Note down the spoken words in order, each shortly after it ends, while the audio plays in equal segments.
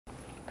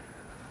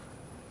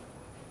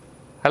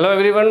Hello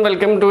everyone,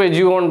 welcome to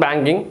Eduon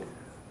Banking.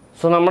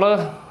 So, നമ്മൾ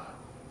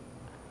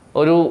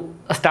ഒരു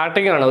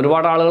starting ആണ്.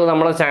 ഒരുപാട് ആളുകൾ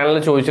നമ്മുടെ ചാനലിൽ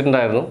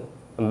ചോദിച്ചിട്ടുണ്ടായിരുന്നു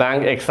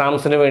ബാങ്ക്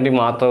എക്സാംസിന് വേണ്ടി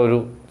മാത്രം ഒരു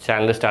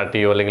ചാനൽ സ്റ്റാർട്ട്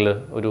ചെയ്യുമോ അല്ലെങ്കിൽ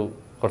ഒരു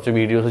കുറച്ച്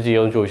വീഡിയോസ്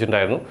ചെയ്യുമെന്ന്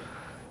ചോദിച്ചിട്ടുണ്ടായിരുന്നു.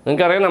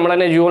 നിങ്ങൾക്കറിയാം നമ്മൾ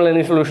തന്നെ Eduon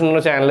ലേണിംഗ് സൊല്യൂഷൻ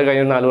എന്ന ചാനൽ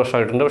കഴിഞ്ഞ 4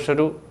 വർഷമായിട്ടുണ്ട്. പക്ഷേ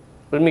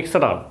ഒരു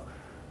മിക്സഡ് ആണ്.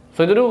 സോ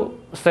ഇതൊരു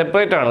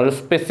സെപ്പറേറ്റ് ആണ്. ഒരു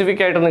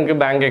സ്പെസിഫിക് ആയിട്ട് നിങ്ങൾക്ക്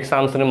ബാങ്ക്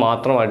എക്സാംസിന്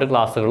മാത്രമായിട്ട്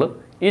ക്ലാസ്സുകൾ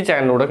ഈ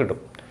ചാനലിലൂടെ കിട്ടും.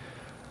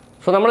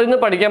 സോ നമ്മൾ ഇന്ന്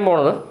പഠിക്കാൻ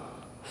പോകുന്നത്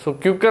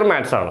ക്വിക്കർ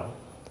മാത്സ് ആണ്.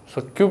 സോ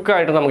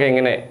ക്വിക്കായിട്ട് നമുക്ക്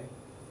എങ്ങനെ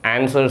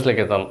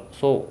ആൻസേഴ്സിലേക്ക് എത്താം.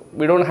 So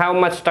we don't have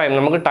much time.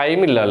 നമുക്ക്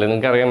ടൈമില്ല അല്ലേ,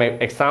 നിങ്ങൾക്കറിയാം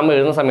എക്സാം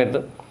എഴുതുന്ന സമയത്ത്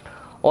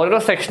ഓരോ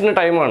സെക്ഷന്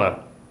ടൈമാണ്.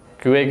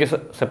 ക്യു എക്ക്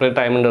സെപ്പറേറ്റ്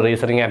ടൈമുണ്ട്,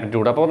 റീസണിങ്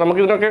ആപ്റ്റിറ്റ്യൂഡ്. അപ്പോൾ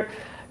നമുക്ക് ഇതിനൊക്കെ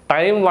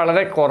ടൈം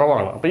വളരെ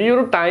കുറവാണ്. അപ്പോൾ ഈ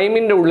ഒരു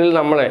ടൈമിൻ്റെ ഉള്ളിൽ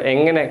നമ്മൾ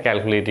എങ്ങനെ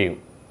കാൽക്കുലേറ്റ് ചെയ്യും?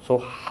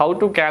 So how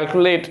to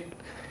calculate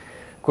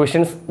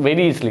questions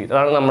very easily,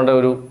 അതാണ് നമ്മുടെ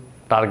ഒരു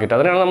ടാർഗറ്റ്.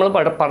 അതിനാണ് നമ്മൾ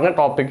പറഞ്ഞ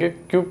topic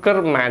quicker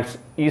maths,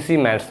 easy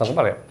maths എന്നൊക്കെ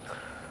പറയാം.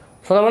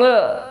 സോ നമ്മൾ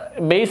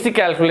basic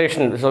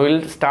calculation, so will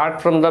start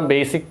from the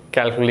basic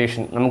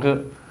calculation. നമുക്ക്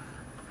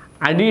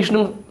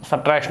അഡീഷനും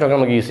സബ്ട്രാക്ഷനും ഒക്കെ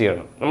നമുക്ക്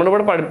ഈസിയാണ്.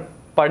 നമ്മളിവിടെ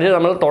പഠിച്ച്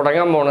നമ്മൾ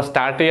തുടങ്ങാൻ പോകുന്നത്,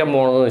 സ്റ്റാർട്ട് ചെയ്യാൻ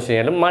പോകുന്നതെന്ന് വെച്ച്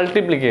കഴിഞ്ഞാൽ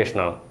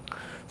മൾട്ടിപ്ലിക്കേഷനാണ്.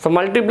 സോ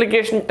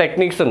മൾട്ടിപ്ലിക്കേഷൻ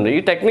ടെക്നിക്സ് ഉണ്ട്. ഈ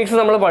ടെക്നിക്സ്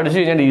നമ്മൾ പഠിച്ചു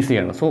കഴിഞ്ഞാൽ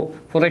ഈസിയാണ്. സോ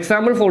ഫോർ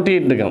എക്സാമ്പിൾ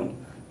 48 എടുക്കാം.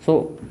 സോ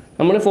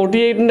നമ്മൾ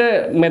 48ൻ്റെ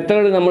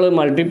മെത്തേഡ് നമ്മൾ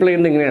മൾട്ടിപ്ലൈ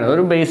ചെയ്യുന്നത് ഇങ്ങനെയാണ്.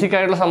 അതൊരു ബേസിക്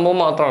ആയിട്ടുള്ള സംഭവം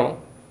മാത്രമാണ്.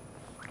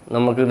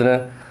 നമുക്കിതിന്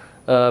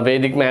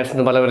വേദിക്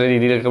മാത്സിന് പല പല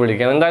രീതിയിലൊക്കെ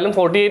വിളിക്കാം. എന്തായാലും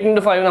 48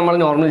 into 5 നമ്മൾ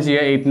നോർമലി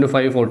ചെയ്യുക. 8 into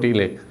 5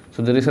 40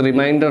 so there is A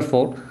reminder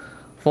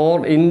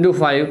 4 into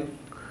 5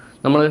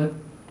 നമ്മൾ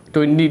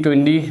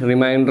 20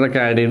 റിമൈൻഡറൊക്കെ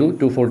ആഡ് ചെയ്തു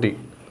 240.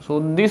 സോ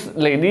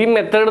ഈ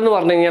മെത്തേഡ് എന്ന്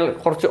പറഞ്ഞു കഴിഞ്ഞാൽ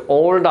കുറച്ച്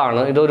ഓൾഡ്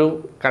ആണ്. ഇതൊരു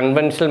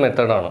കൺവെൻഷണൽ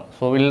മെത്തേഡാണ്.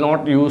 So will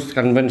not use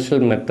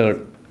conventional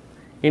method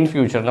in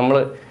future. നമ്മൾ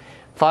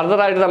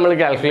ഫർദറായിട്ട് നമ്മൾ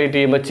കാൽക്കുലേറ്റ്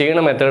ചെയ്യുമ്പോൾ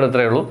ചെയ്യുന്ന മെത്തേഡ്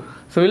ഇത്രയേ ഉള്ളൂ.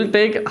 So will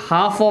take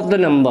half of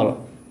the number.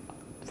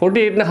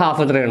 48ൻ്റെ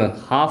half എത്രയാണ്?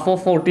 ഹാഫ്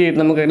ഓഫ് 48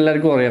 നമുക്ക്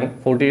എല്ലാവർക്കും അറിയാം.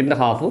 48ൻ്റെ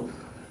ഹാഫ്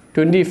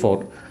 24.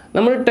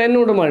 നമ്മൾ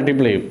 10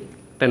 മൾട്ടിപ്ലൈ ചെയ്യും.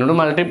 10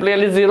 മൾട്ടിപ്ലൈ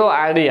അല്ലെങ്കിൽ 0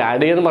 ആഡ്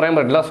ചെയ്യുമെന്ന് പറയാൻ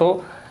പറ്റില്ല. So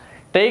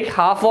take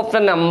half of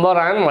the number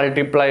and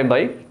multiply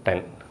by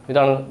 10.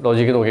 ഇതാണ്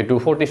ലോജിക്ക്. നോക്കി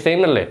 240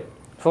 സെയിം അല്ലേ?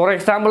 ഫോർ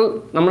എക്സാമ്പിൾ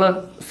നമ്മൾ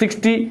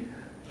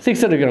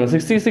 66 എടുക്കുകയാണ്.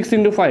 66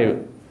 into 5.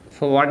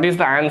 So what is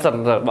the answer?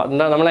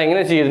 നമ്മൾ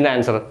എങ്ങനെ ചെയ്യും ഇതിൻ്റെ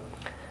ആൻസർ?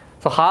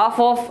 സോ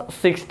ഹാഫ് ഓഫ്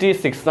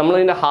 66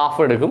 നമ്മളിതിൻ്റെ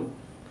ഹാഫ് എടുക്കും.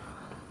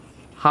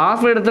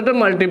 ഹാഫ് എടുത്തിട്ട്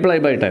multiply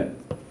by 10.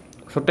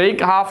 So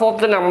take half of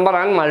the number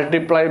and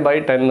multiply by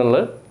 10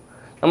 എന്നുള്ളത്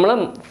നമ്മൾ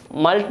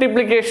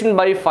മൾട്ടിപ്ലിക്കേഷൻ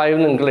ബൈ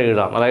 5 നിങ്ങൾ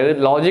എഴുതാം. അതായത്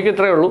ലോജിക്ക്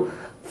ഇത്രയേ ഉള്ളൂ.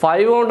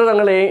 5 കൊണ്ട്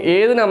നിങ്ങൾ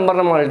ഏത്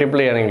നമ്പറിനെ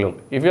മൾട്ടിപ്ലൈ ചെയ്യണമെങ്കിലും,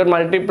 if you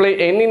multiply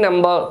any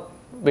number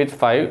with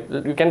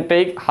 5 you can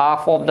take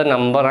half of the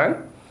number and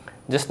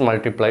just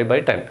multiply by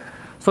 10.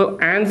 So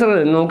answer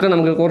നോക്കാം.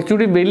 നമുക്ക്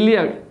കുറച്ചുകൂടി വലിയ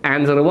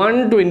ആൻസർ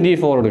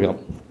 124 എടുക്കാം.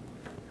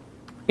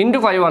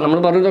 ഇൻറ്റു 5 ആണ്.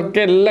 നമ്മൾ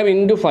പറഞ്ഞതൊക്കെ എല്ലാം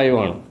ഇൻറ്റു 5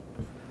 ആണ്.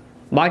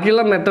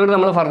 ബാക്കിയുള്ള മെത്തേഡ്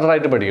നമ്മൾ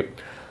ഫർദറായിട്ട് പഠിക്കും.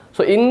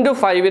 സോ ഇൻറ്റു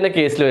 5ൻ്റെ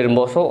കേസിൽ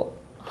വരുമ്പോൾ so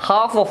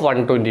half of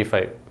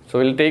 125. So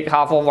will take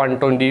half of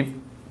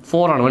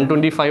 124 ആണ്.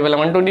 125 അല്ല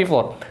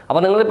 124.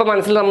 അപ്പോൾ നിങ്ങളിപ്പോൾ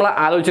മനസ്സിൽ നമ്മൾ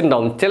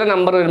ആലോചിച്ചിട്ടുണ്ടാവും ചില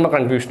നമ്പർ വരുമ്പോൾ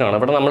കൺഫ്യൂഷനാണ്.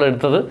 ഇവിടെ നമ്മൾ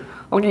എടുത്തത്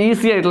നമുക്ക്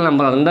ഈസി ആയിട്ടുള്ള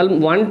നമ്പറാണ്. എന്തായാലും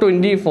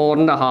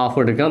 124ൻ്റെ ഹാഫ്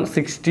എടുക്കാം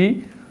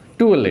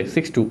 62 അല്ലേ?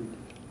 62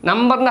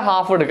 നമ്പറിൻ്റെ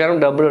ഹാഫ് എടുക്കാനും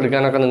ഡബിൾ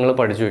എടുക്കാനൊക്കെ നിങ്ങൾ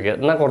പഠിച്ചു വയ്ക്കുക.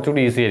 എന്നാൽ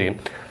കുറച്ചുകൂടി ഈസി ആയിരിക്കും.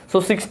 സോ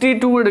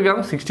 62 എടുക്കാം.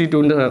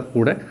 62ൻ്റെ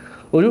കൂടെ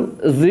ഒരു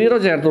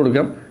 0 ചേർത്ത്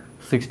കൊടുക്കാം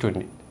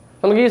 620.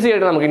 നമുക്ക് ഈസി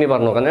ആയിട്ട് നമുക്ക് ഇനി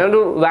പറഞ്ഞു നോക്കാം. ഞാനൊരു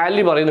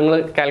വാല്യൂ പറയും, നിങ്ങൾ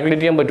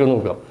കാൽക്കുലേറ്റ് ചെയ്യാൻ പറ്റുമെന്ന്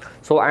നോക്കാം.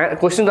 സോ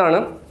ക്വസ്റ്റ്യൻ ആണ്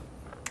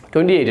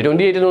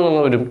 28 എന്ന്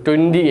നമ്മൾ വരും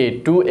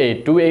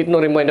 28 എന്ന്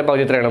പറയുമ്പോൾ അതിൻ്റെ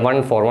പകുതി എത്രയാണ്?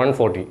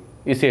 140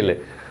 ഈസി അല്ലേ?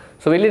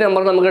 സോ വലിയ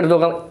നമ്പർ നമുക്ക് എടുത്ത്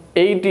നോക്കാം.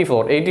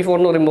 84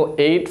 എന്ന് പറയുമ്പോൾ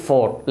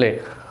 84 അല്ലേ?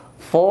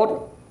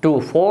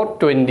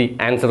 420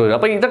 ആൻസർ വരും.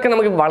 അപ്പോൾ ഇതൊക്കെ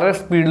നമുക്ക് വളരെ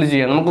സ്പീഡിൽ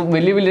ചെയ്യാം. നമുക്ക്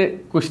വലിയ വലിയ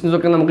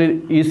ക്വസ്റ്റ്യൻസൊക്കെ നമുക്ക്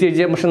ഈസി ആയി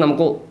ചെയ്യാം. പക്ഷെ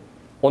നമുക്ക്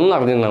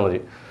ഒന്നറിഞ്ഞാൽ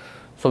മതി.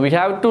 So we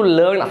have to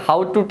learn how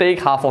to take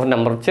half of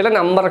number. ചില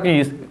നമ്പറൊക്കെ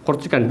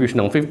കുറച്ച് കൺഫ്യൂഷൻ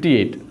ആവും.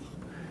 58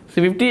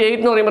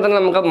 എന്ന് പറയുമ്പോൾ തന്നെ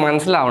നമുക്ക്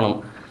മനസ്സിലാവണം.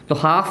 So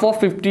half of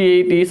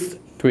 58 is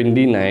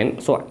 29.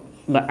 So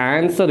the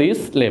answer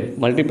is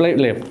multiply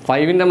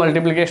 5ൻ്റെ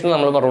multiplication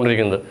നമ്മൾ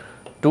പറഞ്ഞുകൊണ്ടിരിക്കുന്നത്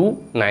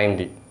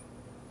 290.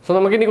 സോ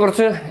നമുക്കിനി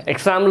കുറച്ച്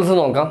എക്സാമ്പിൾസ്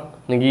നോക്കാം.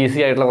 നിങ്ങൾക്ക് ഈസി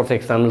ആയിട്ടുള്ള കുറച്ച്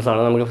എക്സാമ്പിൾസ്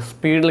ആണ്. നമുക്ക്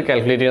സ്പീഡിൽ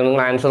കാൽക്കുലേറ്റ് ചെയ്യാം.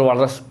 നിങ്ങൾ ആൻസർ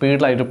വളരെ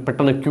സ്പീഡിലായിട്ട്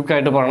പെട്ടെന്ന്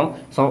ക്വിക്കായിട്ട് പറയണം.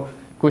 സോ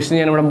ക്വസ്റ്റ്യൻ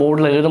ഞാനിവിടെ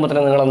ബോർഡിൽ എഴുതുമ്പോൾ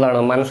തന്നെ നിങ്ങൾ എന്താണ്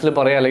മനസ്സിൽ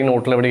പറയുക അല്ലെങ്കിൽ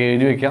നോട്ടിൽ എവിടെ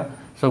എഴുതി വയ്ക്കുക.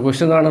 സോ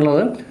ക്വസ്റ്റ്യൻ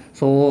എന്താണുള്ളത്?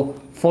 സോ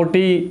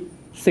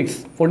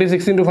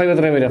 46 into 5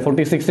 എത്രയും വരിക?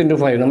 46 into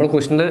 5. നമ്മൾ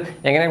ക്വസ്റ്റ്യനിൽ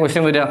എങ്ങനെയാണ്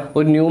ക്വസ്റ്റ്യൻ വരിക?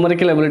 ഒരു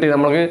ന്യൂമറിക്കൽ എബിലിറ്റി,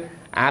 നമുക്ക്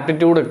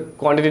aptitude,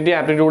 quantitative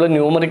aptitude,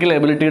 numerical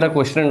എബിലിറ്റിയുടെ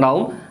question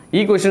ഉണ്ടാവും. ഈ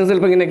ക്വസ്റ്റ്യൻസ്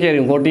ചിലപ്പോൾ ഇങ്ങനെയൊക്കെ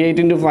ആയിരിക്കും. 48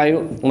 into 5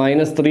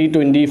 -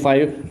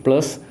 325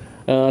 +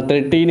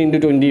 13 into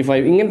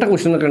 25 ഇങ്ങനത്തെ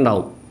ക്വസ്റ്റ്യനൊക്കെ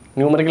ഉണ്ടാവും.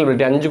 ന്യൂമറിക്കൽ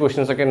എബിലിറ്റി 5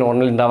 ക്വസ്റ്റ്യൻസൊക്കെ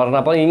നോർമൽ ഉണ്ടാവാറുണ്ട്.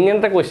 അപ്പോൾ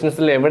ഇങ്ങനത്തെ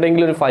ക്വസ്റ്റ്യൻസിൽ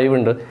എവിടെയെങ്കിലും ഒരു 5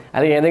 ഉണ്ട്,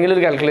 അല്ലെങ്കിൽ ഏതെങ്കിലും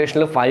ഒരു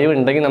കാൽക്കുലേഷനിൽ 5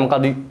 ഉണ്ടെങ്കിൽ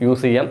നമുക്കത്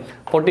യൂസ് ചെയ്യാം.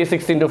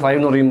 46 into 5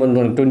 എന്ന് പറയുമ്പോൾ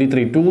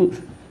 23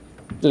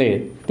 അല്ലേ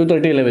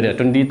 230 അല്ലേ വരിക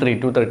 23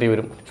 230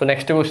 വരും. സോ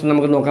നെക്സ്റ്റ് ക്വസ്റ്റ്യൻ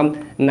നമുക്ക് നോക്കാം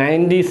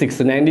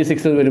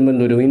 96 വരുമ്പോൾ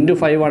എന്ത് വരും ഇൻറ്റു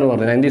 5 ആണ്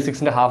പറഞ്ഞത്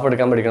 96ൻ്റെ ഹാഫ്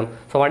എടുക്കാൻ പഠിക്കണം.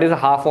 So what is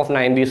half of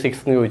 96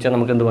 എന്ന് ചോദിച്ചാൽ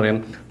നമുക്ക് എന്ത് പറയാം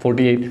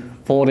 48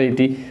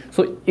 480.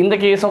 So in the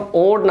case of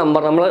odd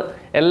number നമ്മൾ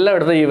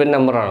എല്ലായിടത്തും ഈവൻ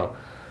നമ്പറാണ്.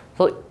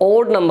 സോ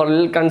ഓഡ്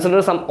നമ്പറിൽ കൺസിഡർ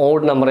സം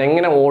ഓഡ് നമ്പർ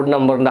എങ്ങനെ ഓഡ്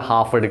നമ്പറിൻ്റെ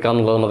ഹാഫ് എടുക്കാം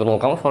എന്നുള്ളത് നമുക്ക്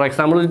നോക്കാം. ഫോർ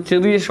എക്സാമ്പിൾ ഒരു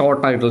ചെറിയ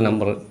ഷോർട്ട് ആയിട്ടുള്ള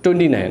നമ്പർ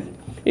 29.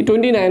 ഈ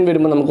 29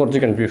 വരുമ്പോൾ നമുക്ക്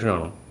കുറച്ച്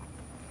കൺഫ്യൂഷനാണ്.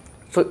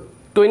 സോ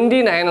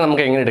 29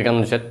 നമുക്ക് എങ്ങനെ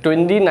എടുക്കാമെന്ന് വെച്ചാൽ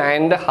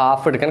 29ൻ്റെ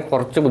ഹാഫ് എടുക്കാൻ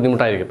കുറച്ച്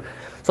ബുദ്ധിമുട്ടായിരിക്കും.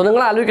 സോ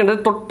നിങ്ങൾ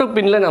ആലോചിക്കേണ്ടത് തൊട്ട്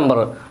പിന്നിലെ നമ്പർ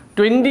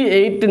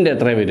 28ൻ്റെ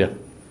എത്രയാണ് വരിക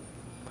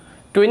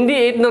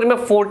 28 എന്ന്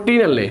പറയുമ്പോൾ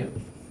 14 അല്ലേ,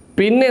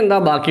 പിന്നെ എന്താ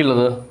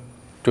ബാക്കിയുള്ളത്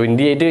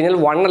 28 കഴിഞ്ഞാൽ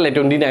 1 അല്ലേ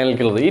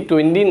 29ലേക്കുള്ളത്. ഈ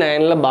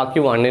 29ലെ ബാക്കി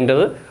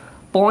 1ൻ്റെത്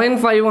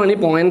 0.5 ആണ്. ഈ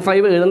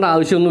 0.5 എഴുതേണ്ട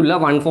ആവശ്യമൊന്നുമില്ല,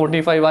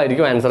 145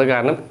 ആയിരിക്കും ആൻസർ.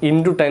 കാരണം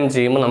ഇൻറ്റു 10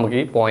 ചെയ്യുമ്പോൾ നമുക്ക്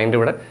ഈ പോയിന്റ്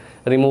ഇവിടെ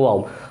റിമൂവ്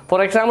ആവും. ഫോർ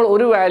എക്സാമ്പിൾ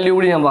ഒരു വാല്യൂ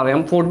കൂടി ഞാൻ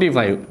പറയാം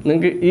 45.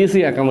 നിങ്ങൾക്ക് ഈസി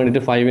ആക്കാൻ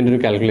വേണ്ടിയിട്ട് 5ൻ്റെ ഒരു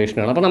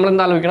കാൽക്കുലേഷനാണ്. അപ്പോൾ നമ്മൾ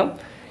എന്താ ആലോചിക്കണം.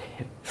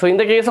 So in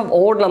the case of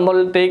odd number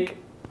take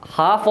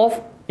half of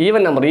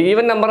even number. ഈ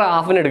ഈവൻ നമ്പർ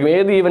ഹാഫിന് എടുക്കും.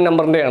 ഏത് ഈവൻ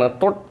നമ്പറിൻ്റെയാണ്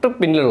തൊട്ട്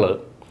പിന്നിലുള്ളത്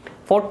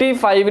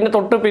 45ന്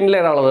തൊട്ട് പിന്നിൽ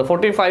ഏതാണുള്ളത്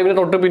 45ന്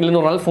തൊട്ട് പിന്നിൽ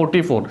എന്ന് പറഞ്ഞാൽ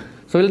 44.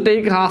 So will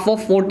take half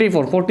of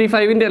 44.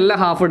 45ൻ്റെ എല്ലാ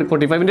ഹാഫ് എടുക്കും.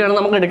 45ൻ്റെ ആണ്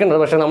നമുക്ക് എടുക്കേണ്ടത്.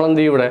 പക്ഷേ നമ്മൾ എന്ത്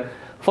ചെയ്യും ഇവിടെ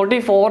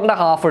 44ൻ്റെ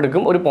ഹാഫ്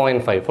എടുക്കും ഒരു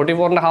 0.5.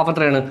 44ൻ്റെ ഹാഫ്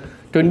എത്രയാണ്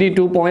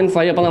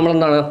 22.5. അപ്പോൾ നമ്മൾ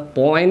എന്താണ്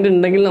പോയിന്റ്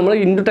ഉണ്ടെങ്കിൽ നമ്മൾ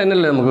ഇൻറ്റു 10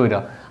 അല്ലേ നമുക്ക് വരിക.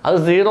 അത്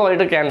 0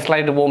 ആയിട്ട് ക്യാൻസൽ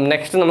ആയിട്ട് പോകും.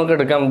 നെക്സ്റ്റ് നമുക്ക്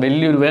എടുക്കാം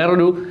വലിയൊരു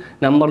വേറൊരു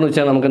നമ്പർ എന്ന്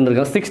വെച്ചാൽ നമുക്ക്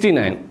എന്തെടുക്കാം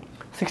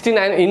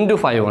 69 ഇൻറ്റു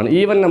 5 ആണ്.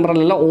 ഈവൻ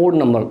നമ്പറല്ല ഓഡ്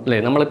നമ്പർ അല്ലേ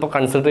നമ്മളിപ്പോൾ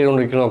കൺസിഡർ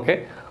ചെയ്തുകൊണ്ടിരിക്കുന്നതൊക്കെ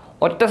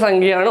ഒറ്റ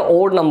സംഖ്യയാണ്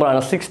ഓഡ് നമ്പറാണ്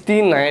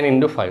 69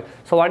 into 5.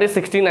 So what is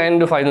 69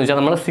 into 5 എന്ന് വെച്ചാൽ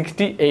നമ്മൾ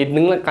 68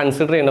 നിങ്ങൾ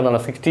കൺസിഡർ ചെയ്യേണ്ടതാണ്.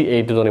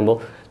 68 എന്ന് പറയുമ്പോൾ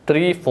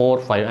 3 4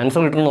 5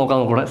 ആൻസർ കിട്ടുന്ന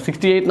നോക്കാം കൂടെ.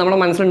 68 നമ്മുടെ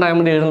മനസ്സിലുണ്ടായാൽ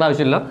വേണ്ടി എഴുതേണ്ട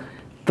ആവശ്യമില്ല.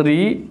 3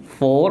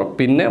 4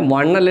 പിന്നെ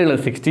 1 അല്ലേ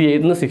ഉള്ളത്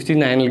 68ന്ന്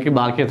 69ലേക്ക്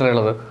ബാക്കി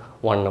എത്രയുള്ളത്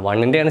 1.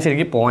 1ൻ്റെയാണ്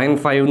ശരിക്കും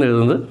 0.5 എന്ന്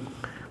എഴുതുന്നത്.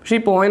 പക്ഷേ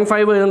ഈ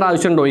 0.5 എഴുതേണ്ട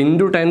ആവശ്യമുണ്ടോ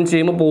ഇൻറ്റു 10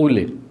 ചെയ്യുമ്പോൾ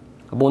പോവില്ലേ.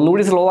 അപ്പോൾ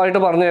ഒന്നുകൂടി സ്ലോ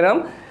ആയിട്ട് പറഞ്ഞുതരാം.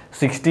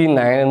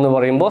 69 എന്ന്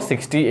പറയുമ്പോൾ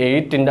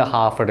 68ൻ്റെ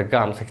ഹാഫ്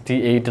എടുക്കാം.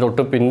 68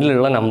 തൊട്ട്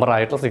പിന്നിലുള്ള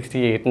നമ്പറായിട്ടുള്ള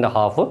 68ൻ്റെ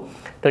ഹാഫ്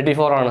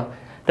 34 ആണ്.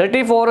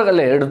 34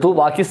 അല്ലേ എടുത്തു.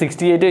 ബാക്കി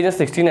 68 കഴിഞ്ഞാൽ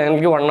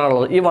 69ലേക്ക് 1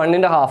 ആണുള്ളത്. ഈ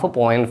 1ൻ്റെ ഹാഫ്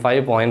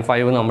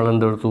 0.5 നമ്മൾ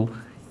എന്തെടുത്തു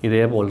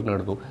ഇതേപോലെ തന്നെ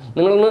എടുത്തു.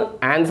 നിങ്ങളൊന്ന്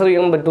ആൻസർ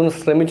ചെയ്യാൻ പറ്റുമെന്ന്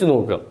ശ്രമിച്ചു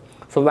നോക്കുക.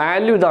 So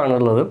value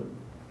ഇതാണുള്ളത്.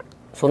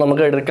 സോ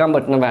നമുക്ക് എടുക്കാൻ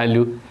പറ്റുന്ന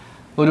വാല്യൂ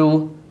ഒരു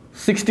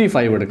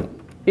 65 എടുക്കാം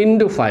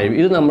ഇൻറ്റു 5.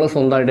 ഇത് നമ്മൾ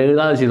സ്വന്തമായിട്ട്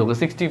എഴുതാതെ ചെയ്ത് നോക്കുക.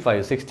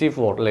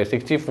 64 അല്ലേ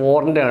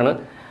 64ൻ്റെ ആണ്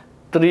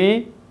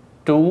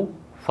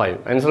 325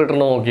 ആൻസർ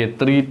കിട്ടുന്നത് നോക്കിയേ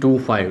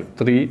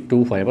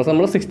 325. അപ്പോൾ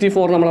നമ്മൾ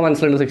 64 നമ്മളെ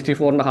മനസ്സിലുണ്ട്.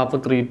 64ൻ്റെ ഹാഫ്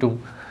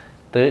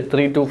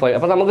 325.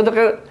 അപ്പോൾ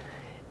നമുക്കിതൊക്കെ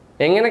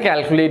എങ്ങനെ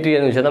കാൽക്കുലേറ്റ്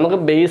ചെയ്യാന്ന് വെച്ചാൽ നമുക്ക്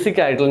ബേസിക്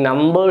ആയിട്ടുള്ള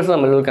നമ്പേഴ്സ്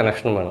തമ്മിലൊരു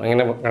കണക്ഷൻ വേണം.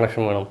 എങ്ങനെ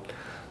കണക്ഷൻ വേണം.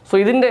 സോ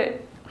ഇതിൻ്റെ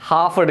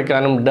ഹാഫ്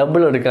എടുക്കാനും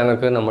ഡബിൾ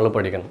എടുക്കാനൊക്കെ നമ്മൾ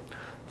പഠിക്കണം.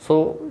 So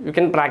you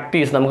can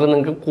practice.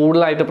 നിങ്ങൾക്ക്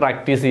കൂടുതലായിട്ട്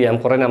പ്രാക്ടീസ് ചെയ്യാം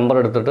കുറേ നമ്പർ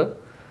എടുത്തിട്ട്.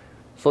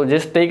 So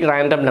just take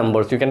random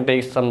numbers. You can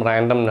take some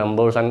random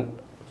numbers and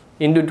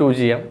into 2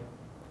 ചെയ്യാം.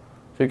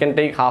 So you can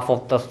take half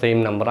of the same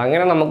number.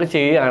 അങ്ങനെ നമുക്ക്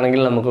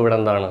ചെയ്യുകയാണെങ്കിൽ നമുക്ക് ഇവിടെ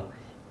എന്താണ്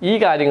ഈ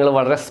കാര്യങ്ങൾ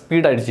വളരെ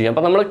സ്പീഡായിട്ട് ചെയ്യാം.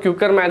 അപ്പോൾ നമ്മൾ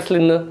ക്വിക്കർ മാത്സിൽ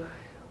ഇന്ന്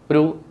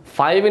ഒരു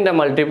 5ൻ്റെ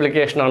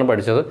മൾട്ടിപ്ലിക്കേഷനാണ്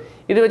പഠിച്ചത്.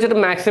 ഇത് വെച്ചിട്ട്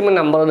മാക്സിമം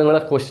നമ്പർ നിങ്ങൾ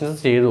ക്വസ്റ്റ്യൻസ്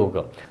ചെയ്ത്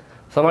നോക്കുക.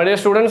 സോ മൈ ഡിയർ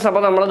സ്റ്റുഡൻസ്,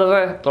 അപ്പോൾ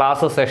നമ്മളിതൊക്കെ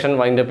ക്ലാസ് സെഷൻ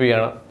വൈൻഡപ്പ്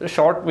ചെയ്യുകയാണ്. ഒരു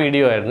ഷോർട്ട്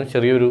വീഡിയോ ആയിരുന്നു,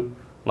 ചെറിയൊരു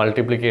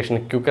മൾട്ടിപ്ലിക്കേഷൻ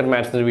ക്വിക്കർ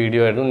മാത്സിൻ്റെ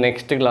വീഡിയോ ആയിരുന്നു.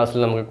 നെക്സ്റ്റ്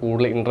ക്ലാസ്സിൽ നമുക്ക്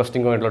കൂടുതൽ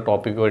ഇൻട്രസ്റ്റിംഗ് ആയിട്ടുള്ള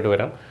ടോപ്പിക്കുമായിട്ട്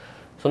വരാം.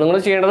 സോ നിങ്ങൾ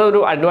ചെയ്യേണ്ടത്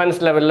ഒരു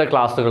അഡ്വാൻസ് ലെവലിലെ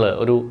ക്ലാസ്സുകൾ,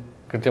 ഒരു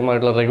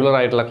കൃത്യമായിട്ടുള്ള റെഗുലർ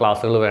ആയിട്ടുള്ള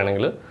ക്ലാസ്സുകൾ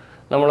വേണമെങ്കിൽ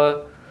നമ്മൾ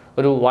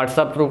ഒരു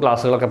വാട്സാപ്പ് ത്രൂ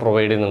ക്ലാസ്സുകളൊക്കെ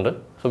പ്രൊവൈഡ് ചെയ്യുന്നുണ്ട്.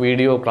 സോ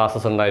വീഡിയോ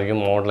ക്ലാസ്സസ് ഉണ്ടായിരിക്കും,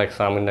 മോഡൽ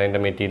എക്സാമിൻ്റെ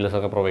അതിൻ്റെ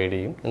മെറ്റീരിയൽസൊക്കെ പ്രൊവൈഡ്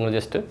ചെയ്യും. നിങ്ങൾ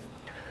ജസ്റ്റ്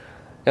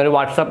ഞാനൊരു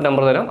വാട്സാപ്പ്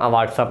നമ്പർ തരാം. ആ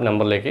വാട്സാപ്പ്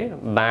നമ്പറിലേക്ക്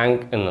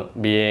ബാങ്ക് എന്ന്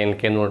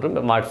BANK എന്ന്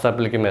പറഞ്ഞിട്ട്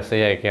വാട്സാപ്പിലേക്ക്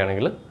മെസ്സേജ്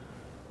അയക്കുകയാണെങ്കിൽ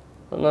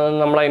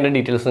നമ്മളതിൻ്റെ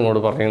ഡീറ്റെയിൽസ്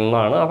ഇങ്ങോട്ട്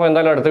പറയുന്നതാണ്. അപ്പോൾ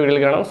എന്തായാലും അടുത്ത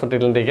വീഡിയോയിൽ കാണാം. So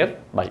till take care,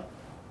 by.